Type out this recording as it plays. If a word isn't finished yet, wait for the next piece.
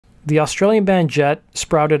The Australian band Jet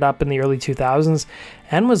sprouted up in the early 2000s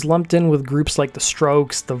and was lumped in with groups like the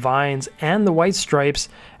Strokes, the Vines, and the White Stripes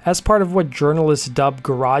as part of what journalists dubbed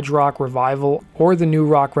garage rock revival or the new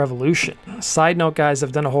rock revolution. Side note guys,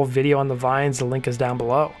 I've done a whole video on the Vines, the link is down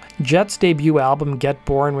below. Jet's debut album Get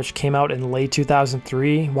Born, which came out in late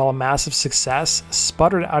 2003, while a massive success,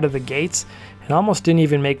 sputtered out of the gates and almost didn't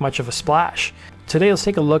even make much of a splash. Today let's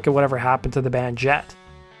take a look at whatever happened to the band Jet.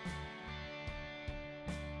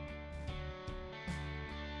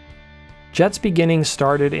 Jet's beginnings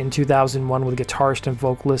started in 2001 with guitarist and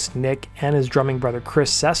vocalist Nick and his drumming brother Chris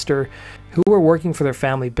Sester, who were working for their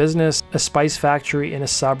family business, a spice factory in a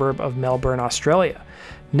suburb of Melbourne, Australia.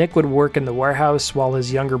 Nick would work in the warehouse while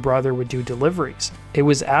his younger brother would do deliveries. It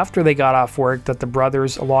was after they got off work that the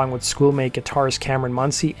brothers, along with schoolmate guitarist Cameron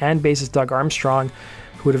Muncie and bassist Doug Armstrong,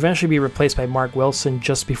 who would eventually be replaced by Mark Wilson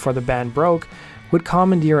just before the band broke, would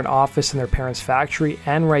commandeer an office in their parents' factory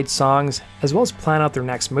and write songs, as well as plan out their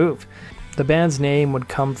next move. The band's name would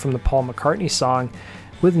come from the Paul McCartney song,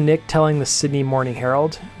 with Nick telling the Sydney Morning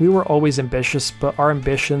Herald, "We were always ambitious, but our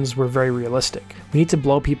ambitions were very realistic. We need to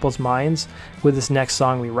blow people's minds with this next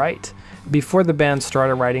song we write." Before the band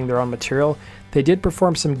started writing their own material, they did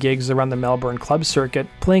perform some gigs around the Melbourne club circuit,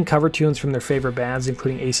 playing cover tunes from their favorite bands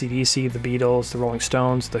including AC/DC, the Beatles, the Rolling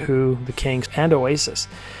Stones, the Who, the Kinks, and Oasis.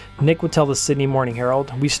 Nick would tell the Sydney Morning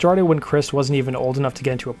Herald, "We started when Chris wasn't even old enough to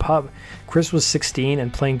get into a pub. Chris was 16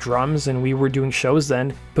 and playing drums and we were doing shows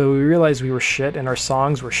then, but we realized we were shit and our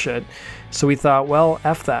songs were shit. So we thought, well,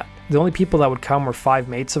 F that. The only people that would come were 5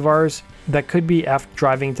 mates of ours that could be F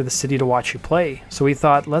driving to the city to watch you play. So we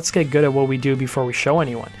thought, let's get good at what we do before we show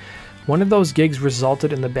anyone." One of those gigs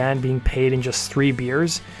resulted in the band being paid in just 3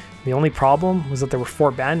 beers. The only problem was that there were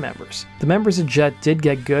 4 band members. The members of Jet did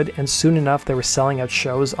get good, and soon enough they were selling out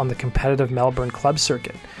shows on the competitive Melbourne club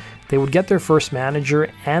circuit. They would get their first manager,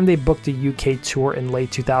 and they booked a UK tour in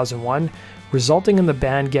late 2001, resulting in the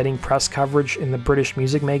band getting press coverage in the British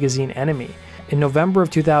music magazine Enemy. In November of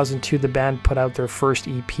 2002, the band put out their first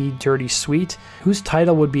EP, Dirty Sweet, whose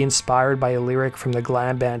title would be inspired by a lyric from the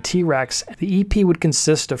glam band T-Rex. The EP would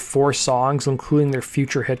consist of 4 songs, including their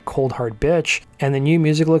future hit Cold Hard Bitch, and the New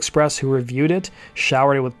Musical Express, who reviewed it,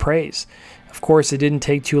 showered it with praise. Of course, it didn't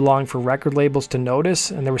take too long for record labels to notice,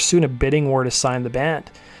 and there was soon a bidding war to sign the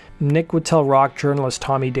band. Nick would tell rock journalist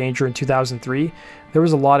Tommy Danger in 2003, "There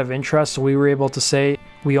was a lot of interest, so we were able to say,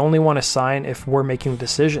 we only want to sign if we're making the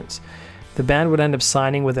decisions." The band would end up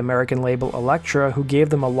signing with American label Elektra, who gave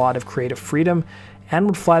them a lot of creative freedom and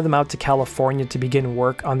would fly them out to California to begin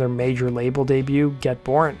work on their major label debut, Get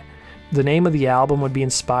Born. The name of the album would be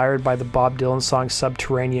inspired by the Bob Dylan song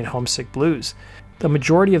Subterranean Homesick Blues. The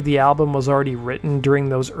majority of the album was already written during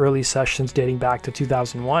those early sessions dating back to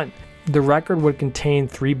 2001. The record would contain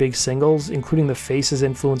 3 big singles, including the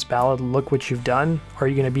Faces-influenced ballad Look What You've Done, Are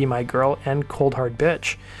You Gonna Be My Girl, and Cold Hard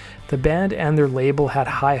Bitch. The band and their label had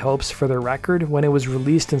high hopes for their record when it was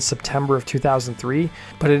released in September of 2003,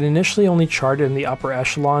 but it initially only charted in the upper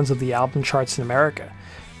echelons of the album charts in America.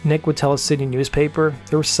 Nick would tell a Sydney newspaper,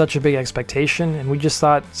 "There was such a big expectation, and we just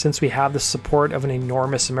thought since we have the support of an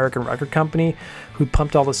enormous American record company who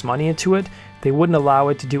pumped all this money into it, they wouldn't allow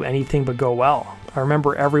it to do anything but go well." I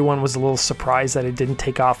remember everyone was a little surprised that it didn't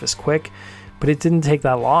take off as quick, but it didn't take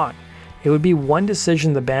that long. It would be one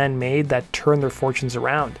decision the band made that turned their fortunes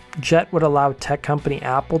around. Jet would allow tech company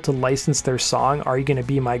Apple to license their song Are You Gonna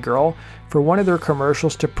Be My Girl for one of their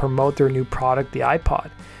commercials to promote their new product, the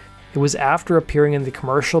iPod. It was after appearing in the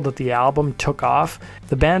commercial that the album took off.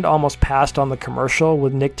 The band almost passed on the commercial,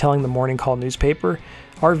 with Nick telling the Morning Call newspaper,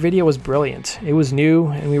 "Our video was brilliant. It was new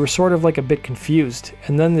and we were sort of like a bit confused.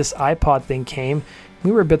 And then this iPod thing came.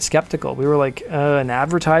 We were a bit skeptical. We were like, an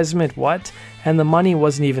advertisement? What?" And the money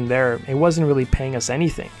wasn't even there. It wasn't really paying us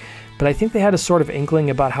anything. But I think they had a sort of inkling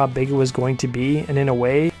about how big it was going to be, and in a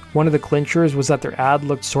way, one of the clinchers was that their ad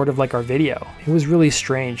looked sort of like our video. It was really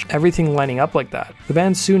strange, everything lining up like that. The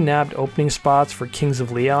band soon nabbed opening spots for Kings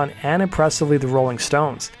of Leon and impressively the Rolling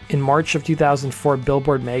Stones. In March of 2004,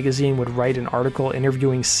 Billboard magazine would write an article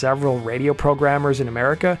interviewing several radio programmers in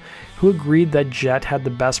America who agreed that Jet had the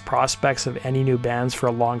best prospects of any new bands for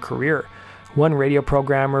a long career. One radio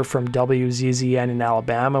programmer from WZZN in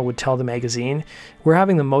Alabama would tell the magazine, "We're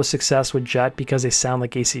having the most success with Jet because they sound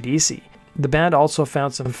like AC/DC." The band also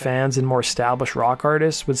found some fans in more established rock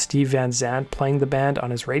artists, with Steve Van Zandt playing the band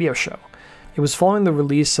on his radio show. It was following the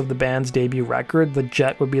release of the band's debut record that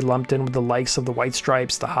Jet would be lumped in with the likes of the White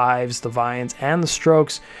Stripes, the Hives, the Vines, and the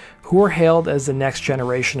Strokes, who were hailed as the next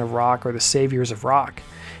generation of rock or the saviors of rock.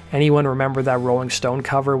 Anyone remember that Rolling Stone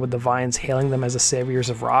cover with the Vines hailing them as the saviors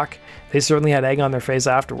of rock? They certainly had egg on their face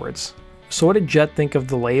afterwards. So what did Jet think of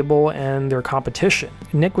the label and their competition?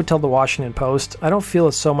 Nick would tell the Washington Post, "I don't feel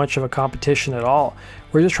it's so much of a competition at all.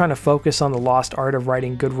 We're just trying to focus on the lost art of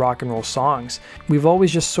writing good rock and roll songs. We've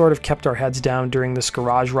always just sort of kept our heads down during this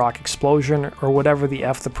garage rock explosion, or whatever the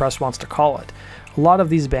F the press wants to call it. A lot of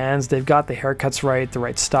these bands, they've got the haircuts right, the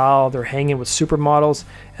right style, they're hanging with supermodels,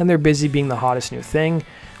 and they're busy being the hottest new thing.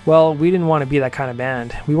 Well, we didn't want to be that kind of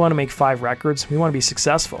band. We want to make 5 records, we want to be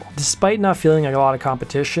successful." Despite not feeling like a lot of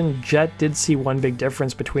competition, Jet did see one big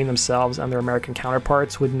difference between themselves and their American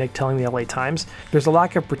counterparts, with Nick telling the LA Times. "There's a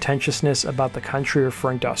lack of pretentiousness about the country,"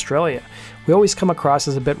 referring to Australia. "We always come across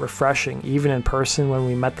as a bit refreshing, even in person when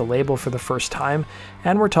we met the label for the first time,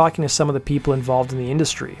 and we're talking to some of the people involved in the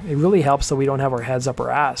industry. It really helps that we don't have our heads up our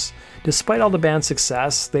ass." Despite all the band's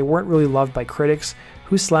success, they weren't really loved by critics,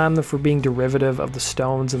 who slammed them for being derivative of the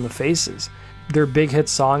Stones and the Faces. Their big hit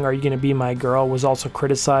song, "Are You Gonna Be My Girl," was also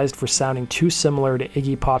criticized for sounding too similar to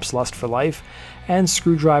Iggy Pop's Lust for Life and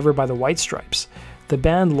Screwdriver by the White Stripes. The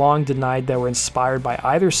band long denied they were inspired by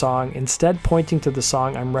either song, instead pointing to the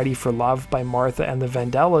song "I'm Ready for Love" by Martha and the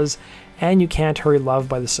Vandellas and "You Can't Hurry Love"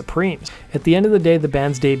 by the Supremes. At the end of the day, the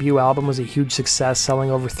band's debut album was a huge success,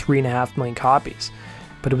 selling over 3.5 million copies.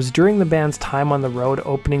 But it was during the band's time on the road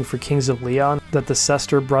opening for Kings of Leon that the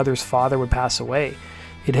Sester brothers' father would pass away.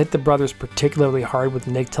 It hit the brothers particularly hard, with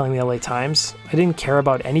Nick telling the LA Times, "I didn't care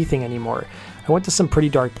about anything anymore. I went to some pretty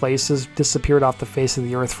dark places, disappeared off the face of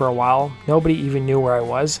the earth for a while. Nobody even knew where I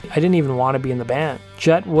was. I didn't even want to be in the band."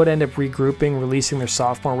 Jet would end up regrouping, releasing their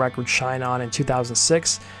sophomore record Shine On in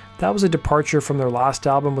 2006. That was a departure from their last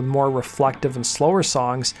album, with more reflective and slower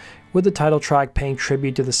songs, with the title track paying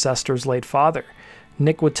tribute to the Sesters' late father.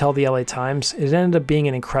 Nick would tell the LA Times, "It ended up being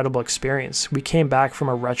an incredible experience. We came back from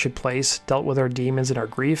a wretched place, dealt with our demons and our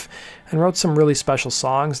grief, and wrote some really special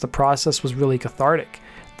songs. The process was really cathartic."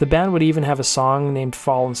 The band would even have a song named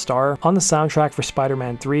 "Fallen Star" on the soundtrack for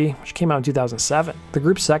Spider-Man 3, which came out in 2007. The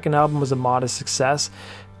group's second album was a modest success,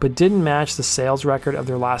 but didn't match the sales record of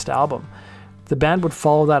their last album. The band would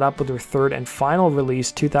follow that up with their third and final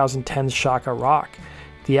release, 2010's Shaka Rock.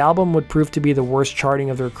 The album would prove to be the worst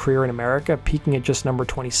charting of their career in America, peaking at just number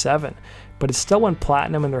 27, but it still went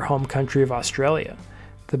platinum in their home country of Australia.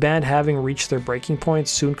 The band, having reached their breaking point,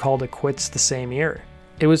 soon called it quits the same year.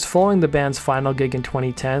 It was following the band's final gig in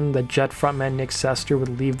 2010 that Jet frontman Nick Sester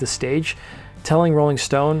would leave the stage, telling Rolling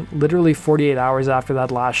Stone, "Literally 48 hours after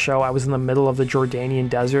that last show, I was in the middle of the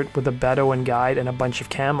Jordanian desert with a Bedouin guide and a bunch of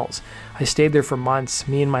camels. I stayed there for months,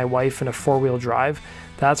 me and my wife, in a 4-wheel drive.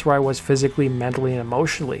 That's where I was physically, mentally, and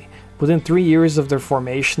emotionally." Within 3 years of their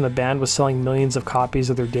formation, the band was selling millions of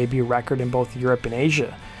copies of their debut record in both Europe and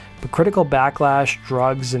Asia. But critical backlash,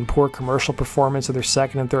 drugs, and poor commercial performance of their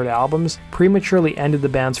second and third albums prematurely ended the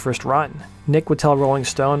band's first run. Nick would tell Rolling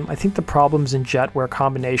Stone, "I think the problems in Jet were a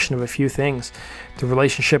combination of a few things. The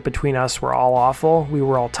relationship between us were all awful, we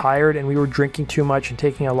were all tired, and we were drinking too much and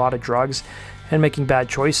taking a lot of drugs and making bad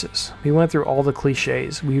choices. We went through all the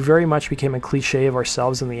cliches. We very much became a cliche of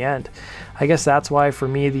ourselves in the end. I guess that's why, for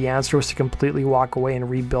me, the answer was to completely walk away and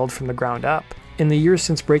rebuild from the ground up." In the years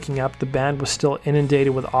since breaking up, the band was still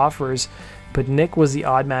inundated with offers, but Nick was the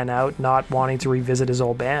odd man out, not wanting to revisit his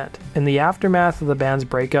old band. In the aftermath of the band's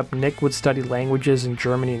breakup, Nick would study languages in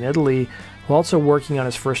Germany and Italy, while also working on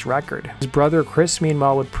his first record. His brother Chris,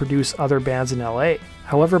 meanwhile, would produce other bands in LA.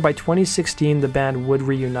 However, by 2016, the band would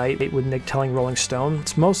reunite, with Nick telling Rolling Stone,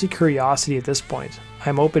 "It's mostly curiosity at this point.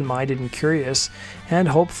 I'm open-minded and curious, and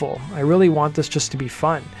hopeful. I really want this just to be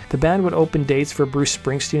fun." The band would open dates for Bruce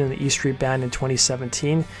Springsteen and the E Street Band in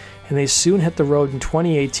 2017, and they soon hit the road in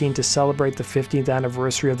 2018 to celebrate the 15th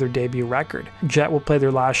anniversary of their debut record. Jet will play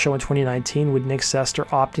their last show in 2019, with Nick Sester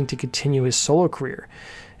opting to continue his solo career.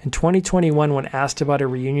 In 2021, when asked about a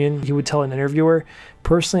reunion, he would tell an interviewer,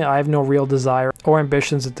 "Personally, I have no real desire or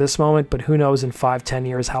ambitions at this moment, but who knows in 5-10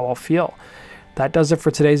 years how I'll feel." That does it for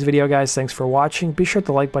today's video, guys. Thanks for watching. Be sure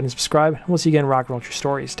to like button and subscribe, and we'll see you again in Rock and Roll True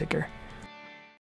Stories. Take care.